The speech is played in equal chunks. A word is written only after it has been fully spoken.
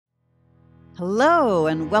Hello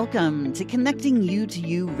and welcome to Connecting You to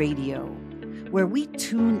You Radio, where we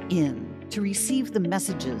tune in to receive the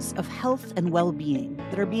messages of health and well-being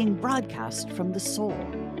that are being broadcast from the soul.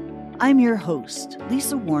 I'm your host,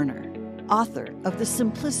 Lisa Warner, author of The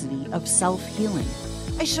Simplicity of Self-Healing.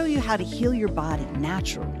 I show you how to heal your body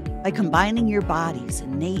naturally by combining your body's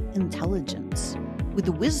innate intelligence with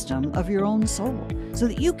the wisdom of your own soul, so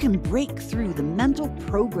that you can break through the mental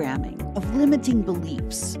programming of limiting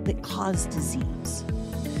beliefs that cause disease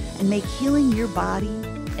and make healing your body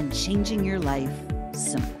and changing your life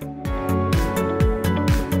simple.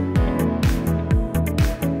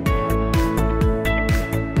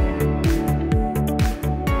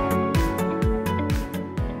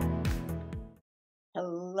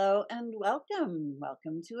 Hello and welcome.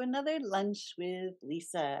 Welcome to another Lunch with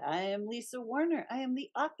Lisa. I am Lisa Warner. I am the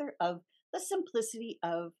author of The Simplicity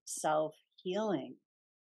of Self-Healing.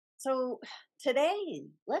 So today,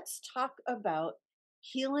 let's talk about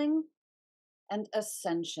healing and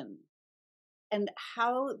ascension and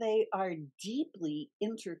how they are deeply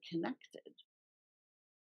interconnected.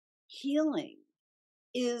 Healing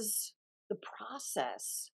is the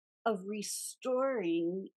process of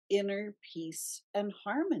restoring inner peace and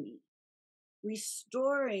harmony,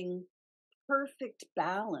 restoring perfect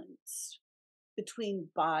balance between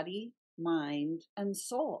body, mind, and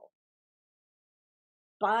soul.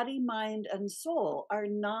 Body, mind, and soul are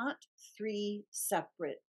not three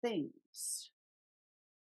separate things.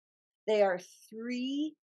 They are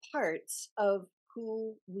three parts of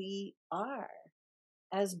who we are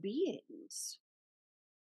as beings.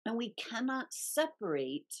 And we cannot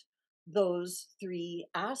separate those three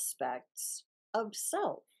aspects of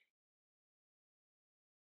self.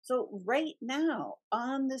 So right now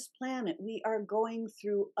on this planet, we are going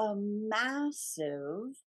through a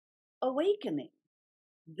massive awakening.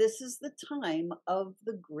 This is the time of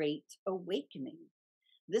the Great Awakening.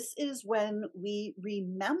 This is when we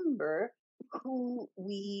remember who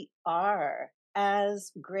we are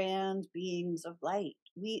as grand beings of light.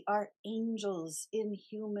 We are angels in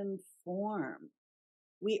human form.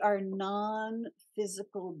 We are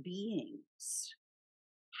non-physical beings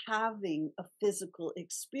having a physical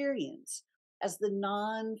experience. As the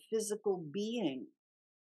non-physical being,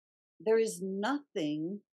 there is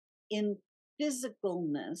nothing in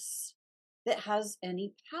physicalness that has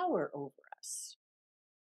any power over us.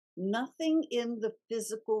 Nothing in the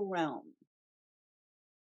physical realm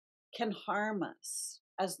can harm us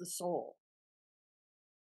as the soul.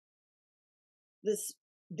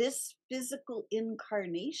 This physical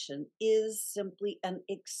incarnation is simply an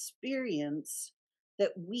experience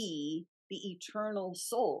that we, the eternal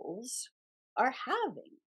souls, are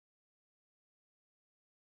having.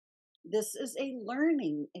 This is a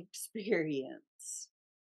learning experience.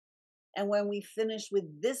 And when we finish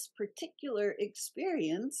with this particular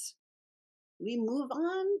experience, we move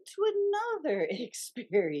on to another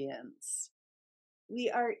experience. We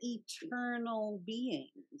are eternal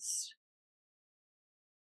beings.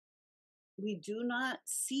 We do not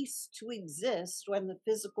cease to exist when the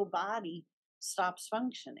physical body stops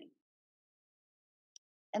functioning.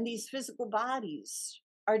 And these physical bodies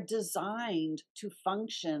are designed to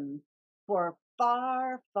function for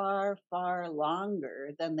far, far, far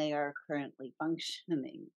longer than they are currently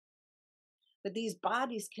functioning. But these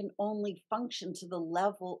bodies can only function to the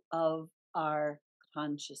level of our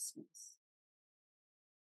consciousness.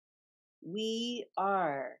 We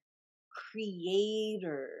are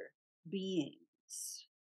creator beings,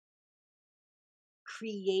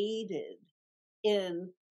 created in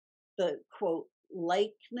the, quote,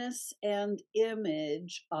 likeness and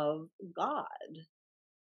image of God.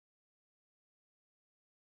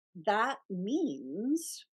 That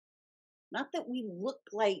means not that we look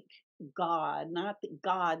like God, not that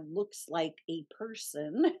God looks like a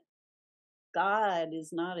person. God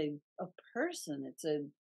is not a person, it's a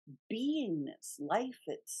beingness, life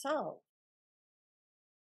itself.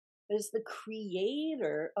 It is the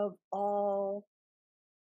creator of all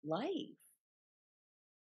life.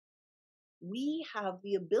 We have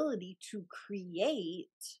the ability to create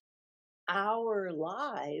our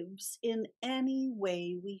lives in any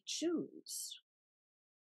way we choose.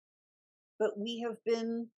 But we have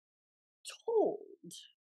been told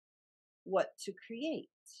what to create.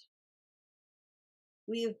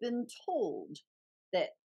 We have been told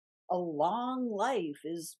that a long life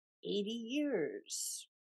is 80 years,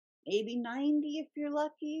 maybe 90 if you're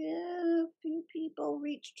lucky. A few people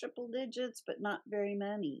reach triple digits, but not very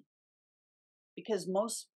many. Because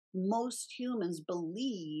most humans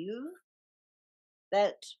believe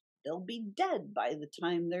that they'll be dead by the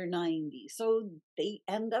time they're 90. So they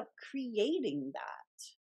end up creating that.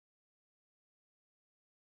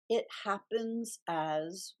 It happens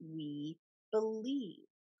as we believe.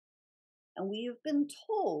 And we have been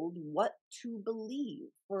told what to believe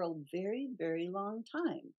for a very, very long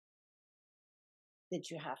time.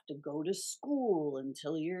 That you have to go to school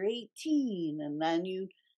until you're 18, and then you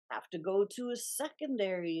have to go to a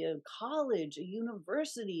secondary, a college, a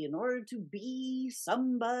university in order to be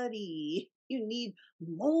somebody. You need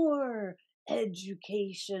more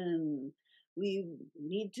education. We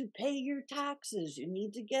need to pay your taxes. You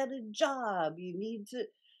need to get a job. You need to,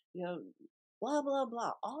 you know, blah, blah,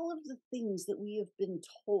 blah. All of the things that we have been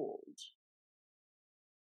told,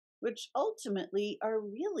 which ultimately are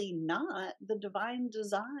really not the divine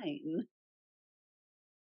design.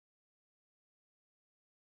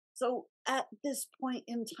 So at this point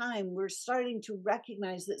in time, we're starting to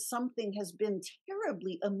recognize that something has been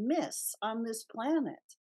terribly amiss on this planet.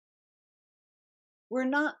 We're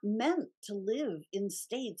not meant to live in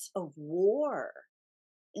states of war,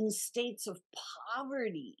 in states of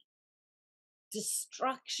poverty,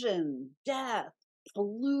 destruction, death,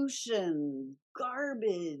 pollution,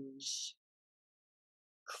 garbage,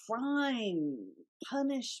 crime,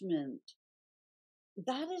 punishment.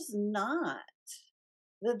 That is not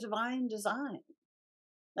the divine design.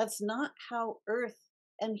 That's not how Earth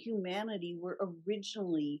and humanity were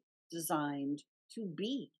originally designed to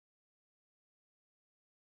be.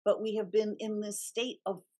 But we have been in this state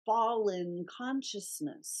of fallen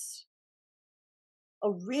consciousness.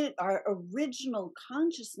 Our original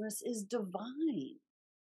consciousness is divine.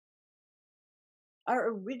 Our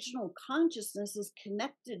original consciousness is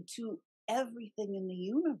connected to everything in the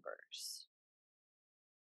universe.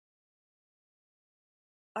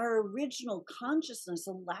 Our original consciousness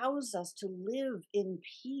allows us to live in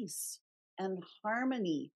peace and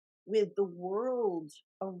harmony with the world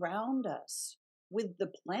around us, with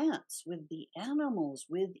the plants, with the animals,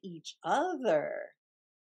 with each other.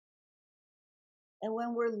 And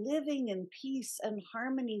when we're living in peace and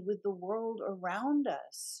harmony with the world around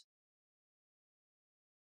us,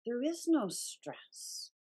 there is no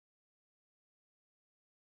stress.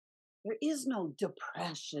 There is no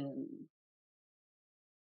depression.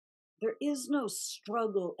 There is no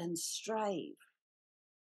struggle and strife.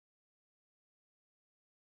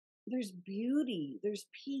 There's beauty, there's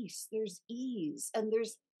peace, there's ease, and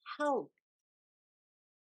there's health.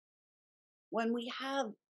 When we have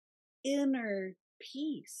inner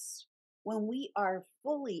peace, when we are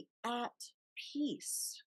fully at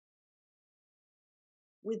peace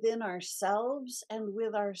within ourselves and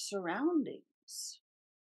with our surroundings,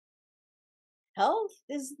 health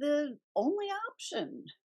is the only option.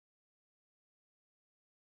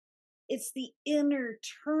 It's the inner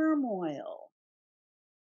turmoil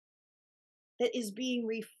that is being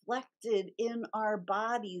reflected in our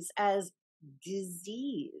bodies as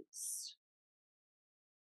disease.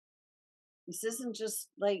 This isn't just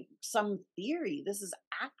like some theory. This is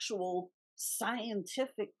actual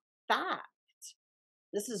scientific fact.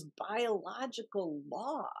 This is biological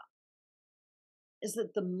law. Is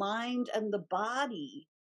that the mind and the body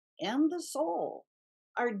and the soul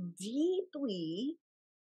are deeply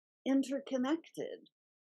interconnected.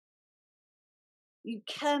 You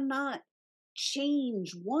cannot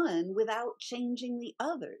change one without changing the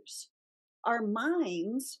others. Our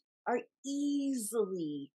minds are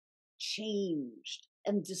easily changed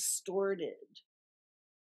and distorted.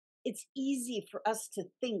 It's easy for us to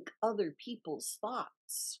think other people's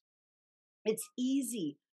thoughts. It's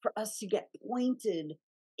easy for us to get pointed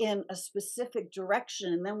in a specific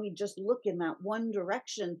direction, and then we just look in that one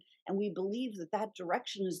direction and we believe that that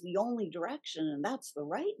direction is the only direction and that's the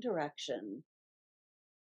right direction.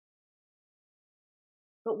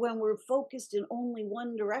 But when we're focused in only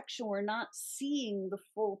one direction, we're not seeing the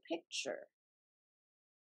full picture.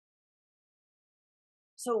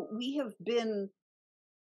 So we have been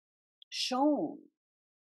shown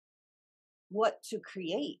what to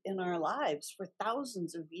create in our lives for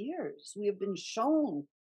thousands of years. We have been shown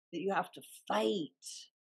that you have to fight,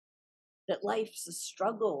 that life's a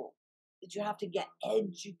struggle, that you have to get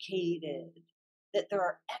educated, that there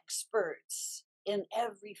are experts in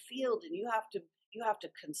every field, and you have to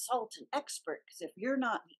consult an expert, because if you're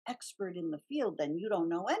not the expert in the field, then you don't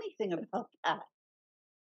know anything about that.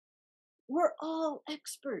 We're all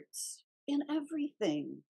experts in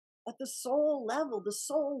everything. At the soul level, the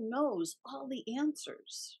soul knows all the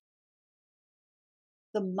answers.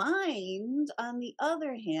 The mind, on the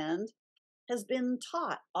other hand, has been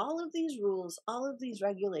taught all of these rules, all of these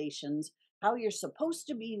regulations, how you're supposed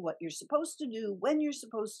to be, what you're supposed to do, when you're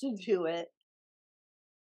supposed to do it.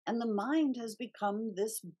 And the mind has become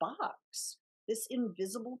this box, this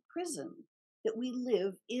invisible prison. that we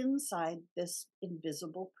live inside this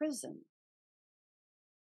invisible prison.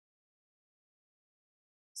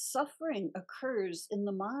 Suffering occurs in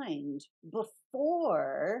the mind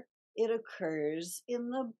before it occurs in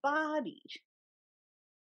the body.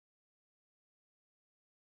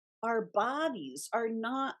 Our bodies are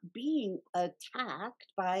not being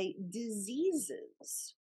attacked by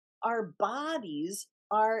diseases. Our bodies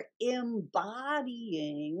are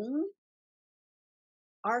embodying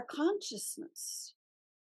our consciousness.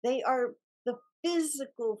 They are the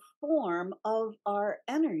physical form of our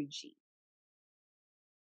energy.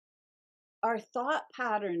 Our thought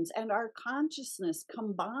patterns and our consciousness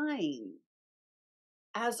combine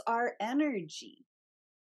as our energy.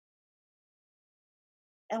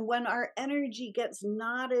 And when our energy gets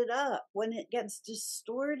knotted up, when it gets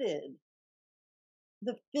distorted,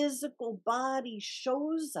 the physical body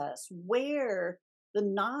shows us where the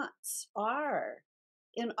knots are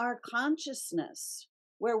in our consciousness,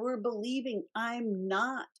 where we're believing I'm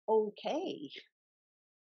not okay.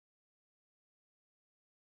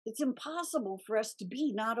 It's impossible for us to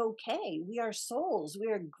be not okay. We are souls.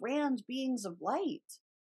 We are grand beings of light,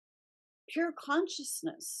 pure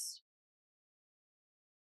consciousness.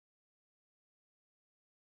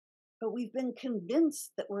 But we've been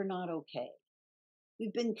convinced that we're not okay.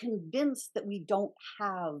 We've been convinced that we don't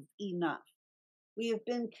have enough. We have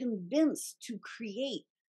been convinced to create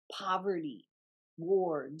poverty,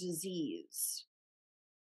 war, disease.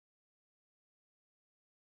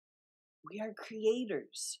 We are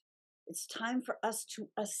creators. It's time for us to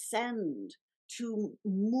ascend, to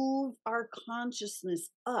move our consciousness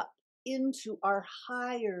up into our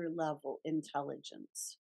higher level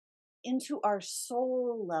intelligence, into our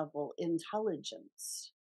soul level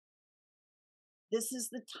intelligence. This is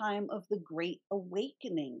the time of the great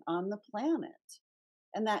awakening on the planet.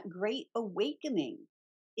 And that great awakening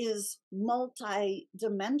is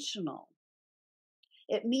multidimensional.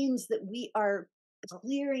 It means that we are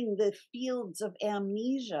clearing the fields of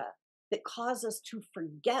amnesia that cause us to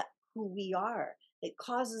forget who we are. It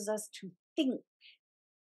causes us to think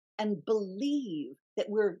and believe that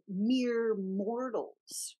we're mere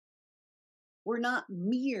mortals. We're not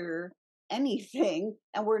mere anything,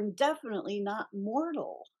 and we're definitely not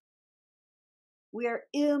mortal. We are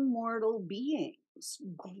immortal beings,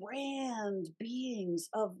 grand beings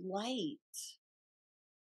of light,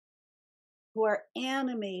 who are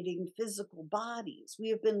animating physical bodies. We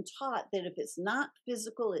have been taught that if it's not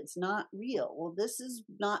physical, it's not real. Well, this is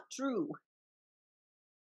not true.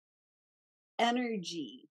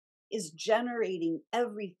 Energy is generating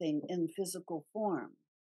everything in physical form.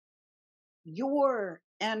 Your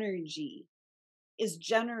energy is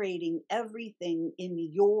generating everything in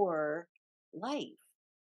your life,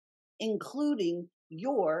 including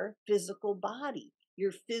your physical body.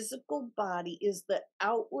 Your physical body is the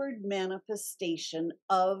outward manifestation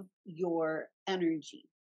of your energy.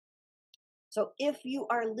 So if you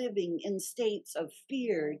are living in states of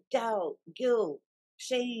fear, doubt, guilt,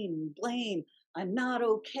 shame, blame, I'm not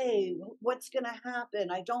okay, what's going to happen,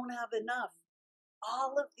 I don't have enough,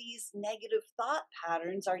 all of these negative thought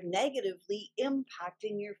patterns are negatively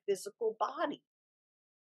impacting your physical body.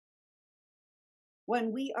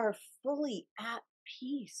 When we are fully at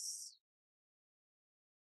peace,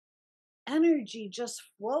 energy just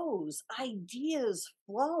flows, ideas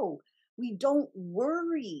flow. We don't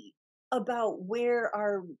worry about where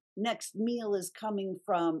our next meal is coming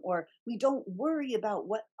from, or we don't worry about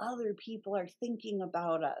what other people are thinking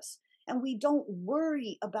about us. And we don't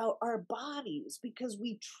worry about our bodies because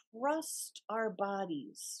we trust our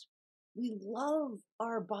bodies. We love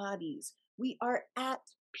our bodies. We are at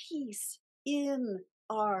peace in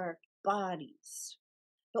our bodies.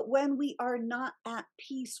 But when we are not at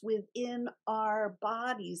peace within our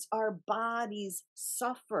bodies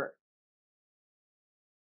suffer.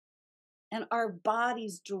 And our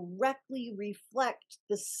bodies directly reflect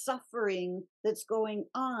the suffering that's going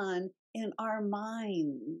on in our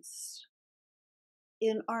minds,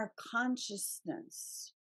 in our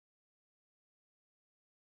consciousness.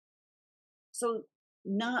 So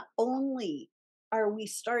not only are we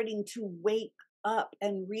starting to wake up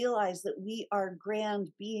and realize that we are grand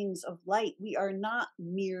beings of light, we are not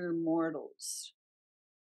mere mortals.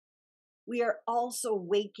 We are also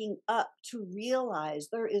waking up to realize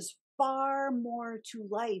there is far more to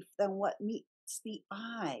life than what meets the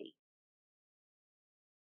eye.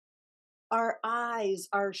 Our eyes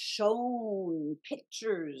are shown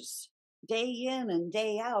pictures day in and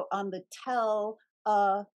day out on the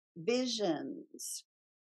televisions.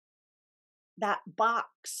 That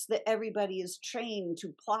box that everybody is trained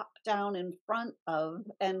to plop down in front of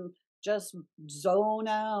and just zone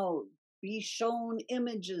out, be shown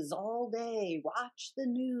images all day. Watch the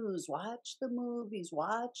news, watch the movies,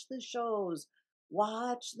 watch the shows,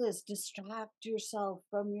 watch this, distract yourself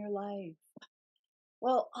from your life.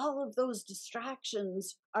 Well, all of those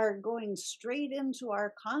distractions are going straight into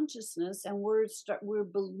our consciousness, and we're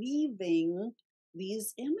believing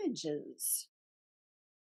these images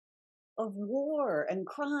of war and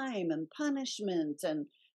crime and punishment and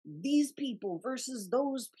these people versus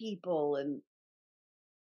those people, and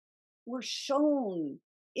we're shown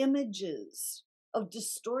images of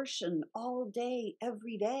distortion all day,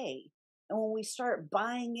 every day. And when we start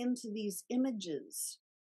buying into these images,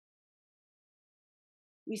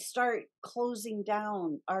 we start closing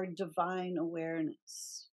down our divine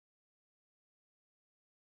awareness.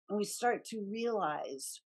 And we start to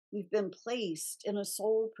realize we've been placed in a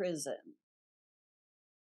soul prison.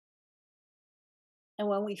 And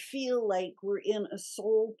when we feel like we're in a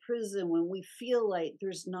soul prison, when we feel like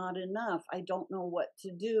there's not enough, I don't know what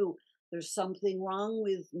to do, there's something wrong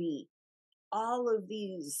with me, all of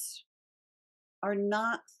these are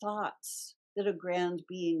not thoughts that a grand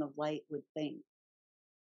being of light would think.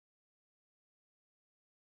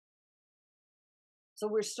 So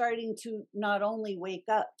we're starting to not only wake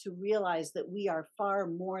up to realize that we are far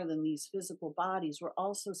more than these physical bodies, we're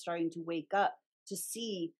also starting to wake up to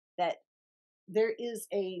see that there is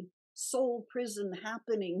a soul prison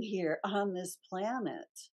happening here on this planet.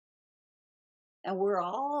 And we're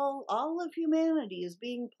all of humanity is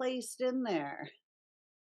being placed in there.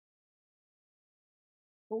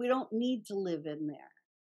 But we don't need to live in there.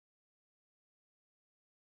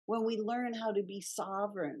 When we learn how to be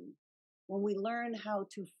sovereign, when we learn how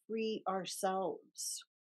to free ourselves,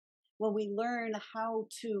 when we learn how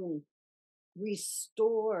to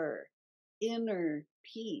restore inner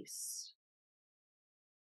peace,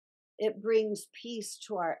 it brings peace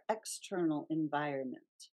to our external environment.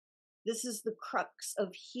 This is the crux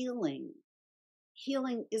of healing.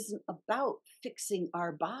 Healing isn't about fixing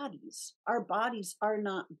our bodies. Our bodies are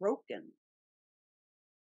not broken.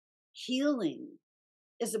 Healing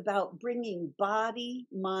is about bringing body,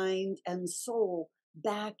 mind, and soul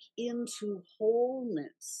back into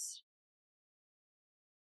wholeness.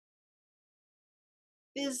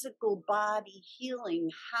 Physical body healing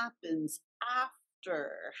happens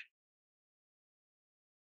after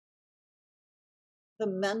the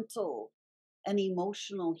mental and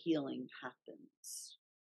emotional healing happens.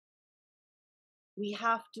 We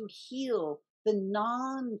have to heal the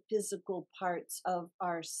non-physical parts of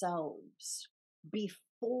ourselves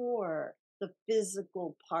before the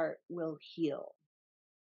physical part will heal.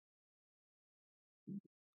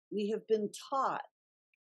 We have been taught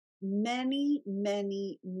many,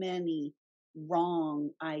 many, many wrong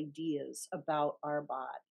ideas about our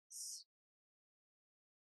bodies.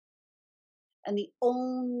 And the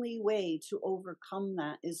only way to overcome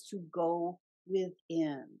that is to go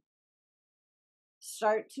within.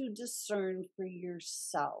 Start to discern for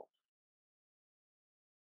yourself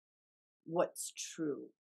what's true.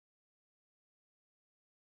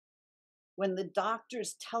 When the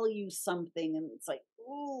doctors tell you something and it's like,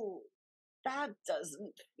 ooh, that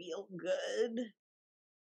doesn't feel good.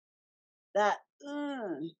 That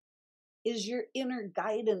is your inner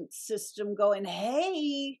guidance system going,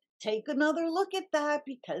 hey, take another look at that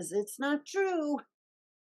because it's not true.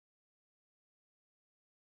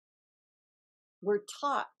 We're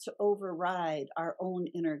taught to override our own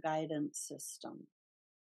inner guidance system.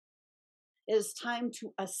 It is time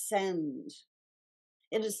to ascend.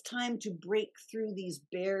 It is time to break through these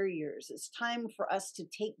barriers. It's time for us to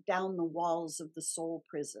take down the walls of the soul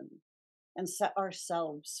prison and set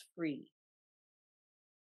ourselves free.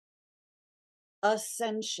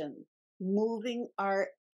 Ascension, moving our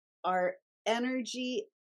energy,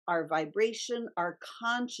 our vibration, our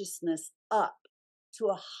consciousness up to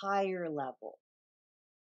a higher level,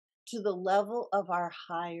 to the level of our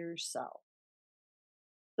higher self,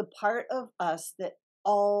 the part of us that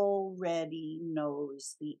already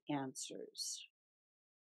knows the answers.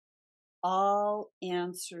 All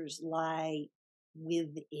answers lie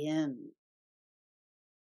within.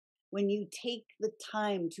 When you take the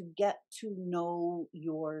time to get to know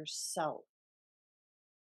yourself,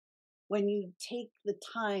 when you take the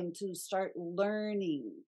time to start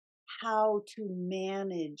learning how to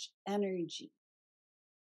manage energy,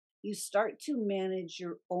 you start to manage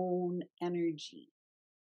your own energy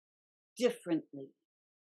differently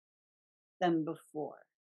than before.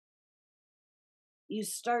 You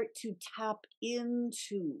start to tap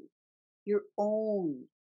into your own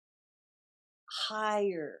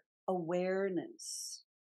higher awareness,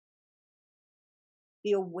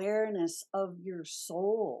 the awareness of your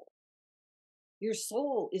soul. Your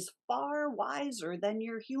soul is far wiser than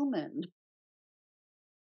your human.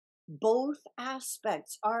 Both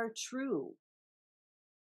aspects are true.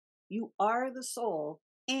 You are the soul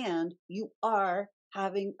and you are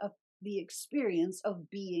having the experience of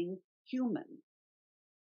being human.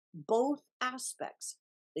 Both aspects.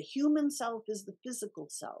 The human self is the physical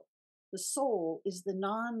self. The soul is the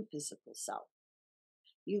non-physical self.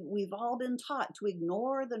 We've all been taught to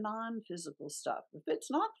ignore the non-physical stuff. If it's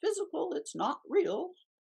not physical, it's not real.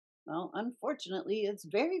 Well, unfortunately, it's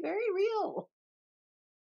very, very real.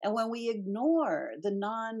 And when we ignore the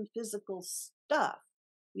non physical stuff,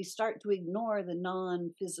 we start to ignore the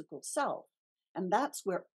non physical self. And that's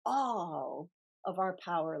where all of our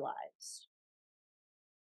power lies.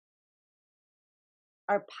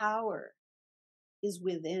 Our power is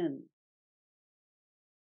within.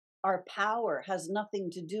 Our power has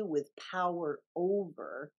nothing to do with power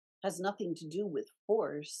over, has nothing to do with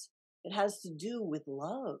force. It has to do with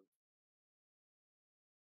love.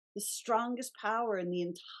 The strongest power in the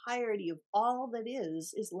entirety of all that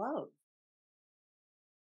is love.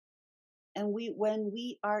 And when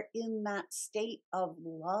we are in that state of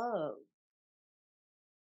love,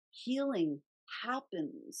 healing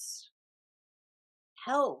happens,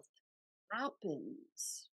 health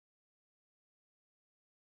happens,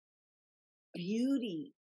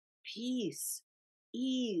 beauty, peace,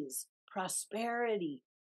 ease, prosperity,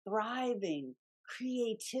 thriving,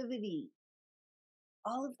 creativity,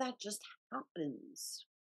 all of that just happens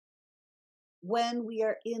when we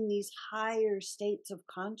are in these higher states of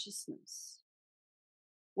consciousness,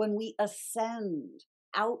 when we ascend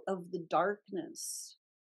out of the darkness,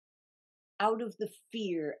 out of the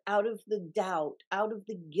fear, out of the doubt, out of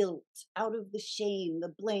the guilt, out of the shame,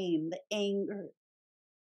 the blame, the anger.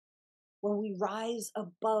 When we rise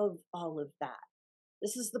above all of that,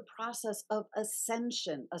 this is the process of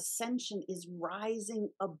ascension. Ascension is rising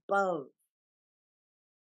above.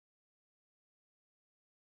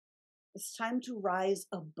 It's time to rise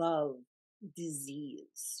above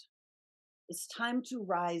disease. It's time to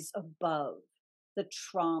rise above the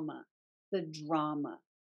trauma, the drama,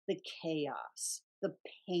 the chaos, the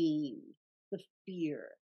pain, the fear.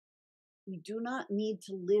 We do not need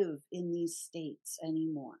to live in these states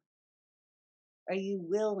anymore. Are you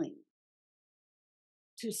willing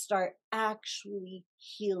to start actually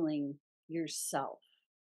healing yourself?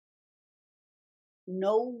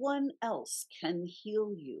 No one else can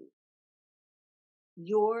heal you.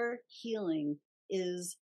 Your healing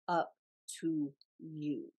is up to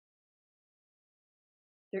you.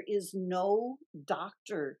 There is no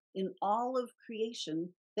doctor in all of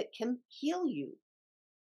creation that can heal you.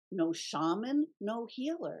 No shaman, no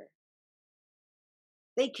healer.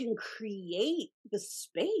 They can create the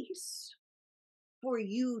space for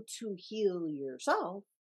you to heal yourself.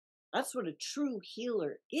 That's what a true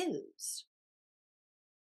healer is.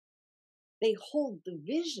 They hold the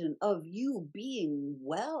vision of you being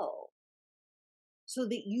well so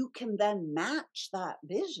that you can then match that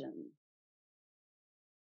vision.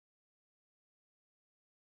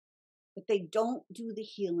 But they don't do the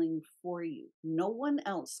healing for you. No one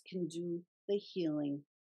else can do the healing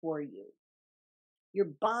for you. Your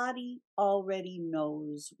body already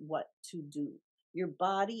knows what to do. Your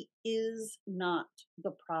body is not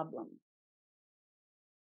the problem.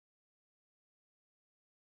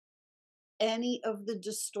 Any of the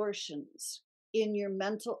distortions in your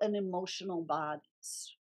mental and emotional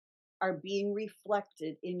bodies are being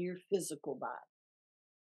reflected in your physical body.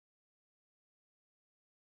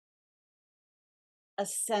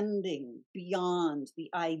 Ascending beyond the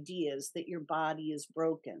ideas that your body is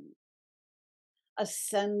broken.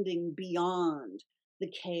 Ascending beyond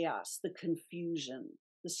the chaos, the confusion,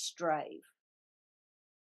 the strife.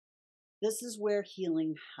 This is where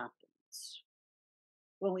healing happens.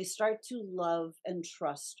 When we start to love and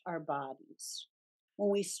trust our bodies,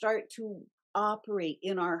 when we start to operate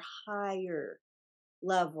in our higher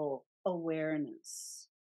level awareness,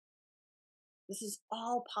 this is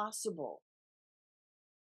all possible.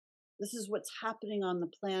 This is what's happening on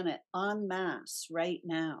the planet en masse right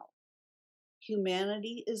now.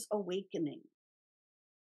 Humanity is awakening.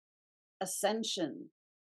 Ascension,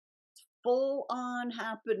 full on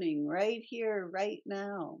happening right here, right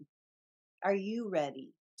now. Are you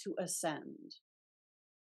ready to ascend?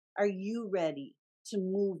 Are you ready to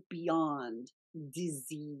move beyond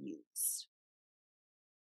disease?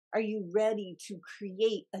 Are you ready to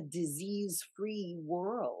create a disease-free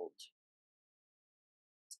world?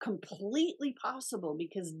 It's completely possible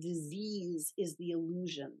because disease is the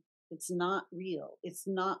illusion. It's not real. It's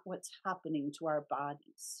not what's happening to our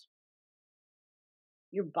bodies.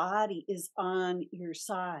 Your body is on your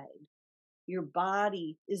side. Your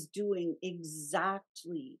body is doing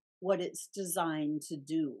exactly what it's designed to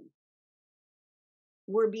do.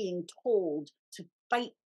 We're being told to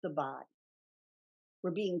fight the body.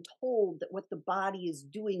 We're being told that what the body is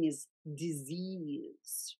doing is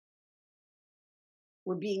disease.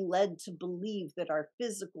 We're being led to believe that our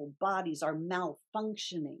physical bodies are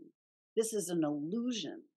malfunctioning. This is an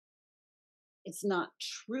illusion. It's not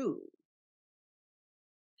true.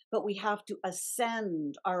 But we have to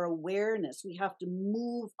ascend our awareness. We have to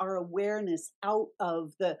move our awareness out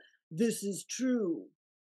of this is true.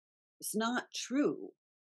 It's not true.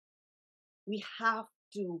 We have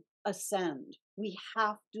to ascend. We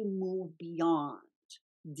have to move beyond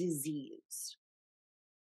disease.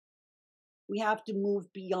 We have to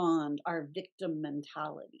move beyond our victim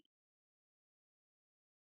mentality.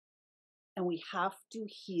 And we have to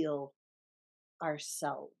heal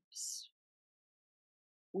ourselves.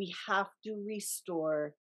 We have to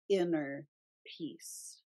restore inner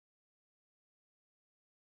peace.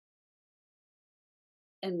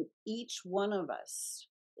 And each one of us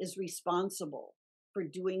is responsible for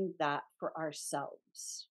doing that for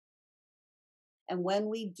ourselves. And when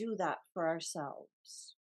we do that for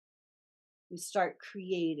ourselves, we start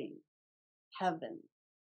creating heaven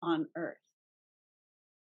on earth.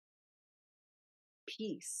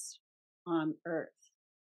 Peace on earth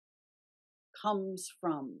comes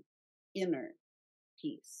from inner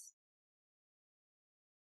peace.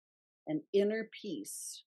 And inner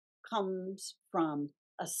peace comes from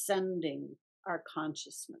ascending our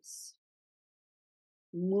consciousness,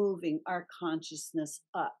 moving our consciousness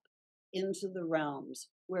up into the realms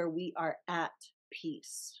where we are at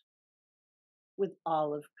peace with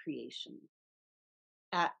all of creation,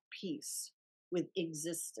 at peace with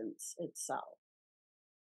existence itself,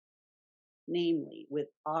 namely with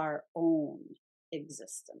our own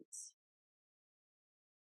existence.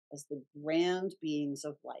 As the grand beings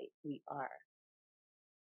of light we are.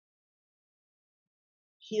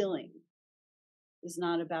 Healing is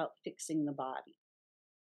not about fixing the body.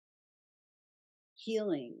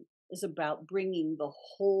 Healing is about bringing the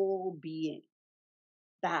whole being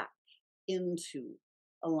back into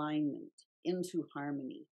alignment, into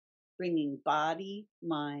harmony, bringing body,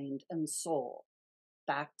 mind, and soul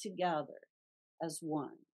back together as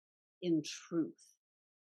one in truth,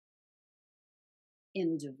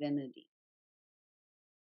 in divinity.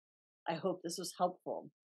 I hope this was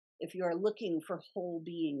helpful. If you are looking for whole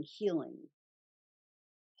being healing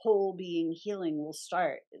will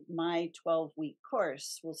start. My 12-week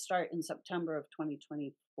course will start in September of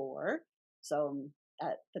 2024. So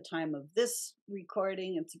at the time of this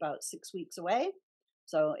recording, it's about 6 weeks away.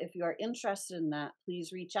 So if you are interested in that,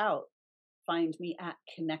 please reach out. Find me at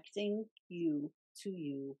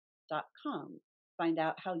connectingyoutoyou.com. Find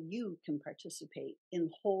out how you can participate in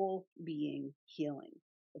whole being healing.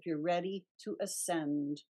 If you're ready to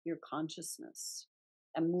ascend your consciousness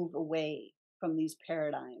and move away from these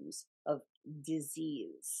paradigms of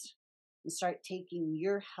disease and start taking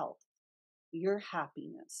your health, your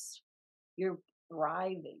happiness, your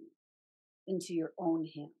thriving into your own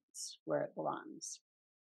hands where it belongs.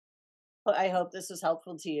 Well, I hope this was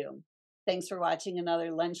helpful to you. Thanks for watching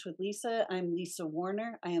another Lunch with Lisa. I'm Lisa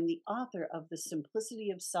Warner. I am the author of The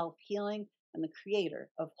Simplicity of Self-Healing and the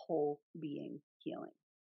creator of Whole Being Healing.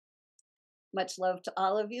 Much love to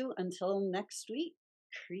all of you. Until next week,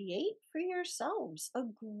 create for yourselves a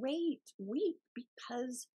great week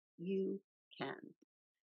because you can.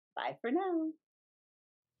 Bye for now.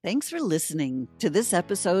 Thanks for listening to this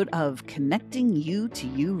episode of Connecting You to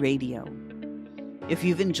You Radio. If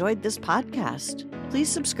you've enjoyed this podcast, please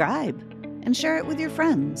subscribe and share it with your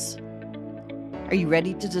friends. Are you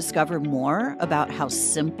ready to discover more about how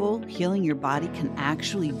simple healing your body can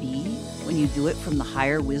actually be when you do it from the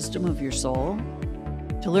higher wisdom of your soul?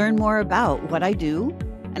 To learn more about what I do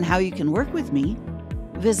and how you can work with me,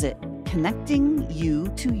 visit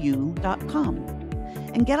connectingyoutoyou.com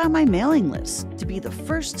and get on my mailing list to be the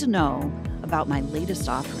first to know about my latest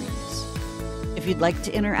offerings. If you'd like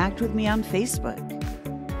to interact with me on Facebook,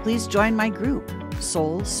 please join my group,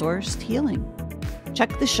 Soul Sourced Healing.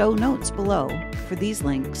 Check the show notes below for these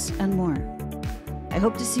links and more. I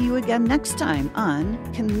hope to see you again next time on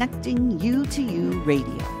Connecting You to You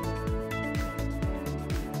Radio.